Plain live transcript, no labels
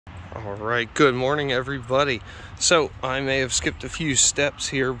All right, good morning everybody. So I may have skipped a few steps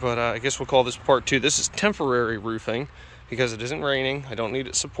here, but I guess we'll call this part 2. This is temporary roofing because it isn't raining. I don't need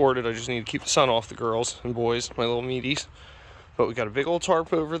it supported. I just need to keep the sun off the girls and boys, my little meaties. But we got a big old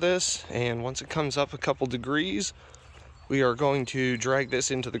tarp over this, and once it comes up a couple degrees, we are going to drag this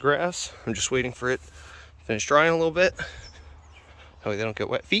into the grass. I'm just waiting for it to finish drying a little bit. That way they don't get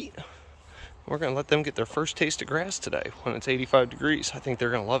wet feet. We're gonna let them get their first taste of grass today when it's 85 degrees. I think they're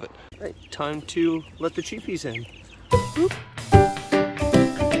gonna love it. All right, time to let the cheepies in. Whoop.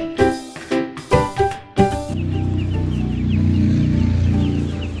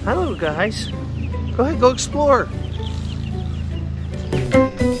 Hello guys. Go ahead, go explore.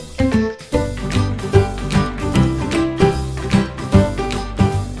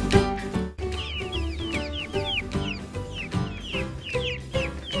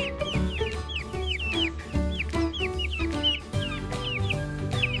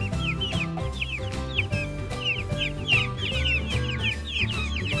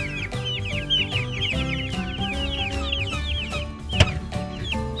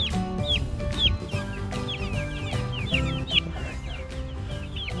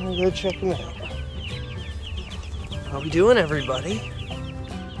 Go check them out. How we doing, everybody?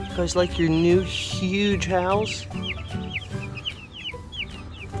 You guys like your new huge house?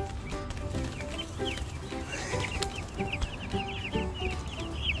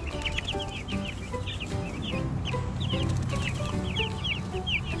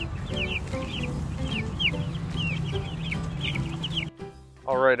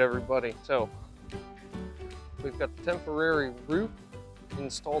 All right, everybody. So we've got the temporary roof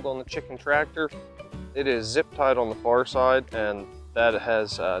installed on the chicken tractor. It is zip tied on the far side, and that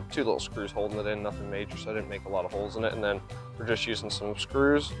has 2 little screws holding it in, nothing major, so I didn't make a lot of holes in it. And then we're just using some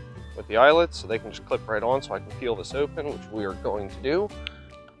screws with the eyelets so they can just clip right on, so I can peel this open, which we are going to do.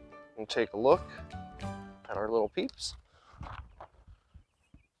 And take a look at our little peeps.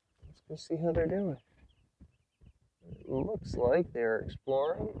 Let's go see how they're doing. It looks like they're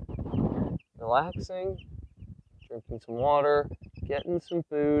exploring, relaxing, drinking some water, getting some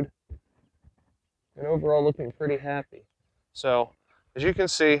food, and overall looking pretty happy. So, as you can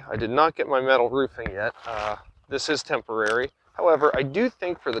see, I did not get my metal roofing yet. This is temporary. However, I do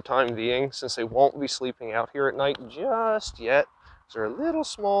think for the time being, since they won't be sleeping out here at night just yet, because they're a little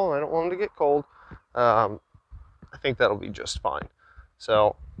small and I don't want them to get cold, I think that'll be just fine.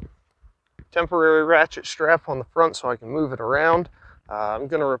 So, temporary ratchet strap on the front so I can move it around. I'm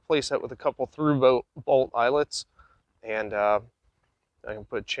going to replace that with a couple through bolt eyelets, and I can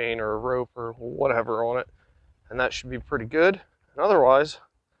put a chain or a rope or whatever on it, and that should be pretty good. And otherwise,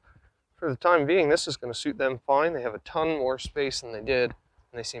 for the time being, this is going to suit them fine. They have a ton more space than they did,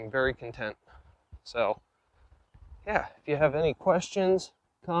 and they seem very content. So, yeah, if you have any questions,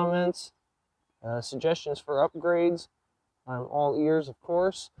 comments, suggestions for upgrades, I'm all ears, of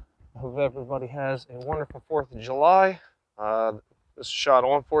course. I hope everybody has a wonderful 4th of July. This is shot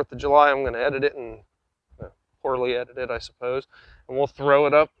on 4th of July. I'm going to edit it and poorly edited, I suppose, and we'll throw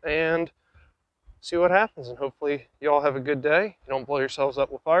it up and see what happens, and hopefully you all have a good day. You don't blow yourselves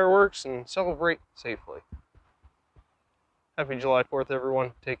up with fireworks, and celebrate safely. Happy July 4th,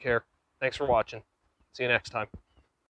 everyone. Take care. Thanks for watching. See you next time.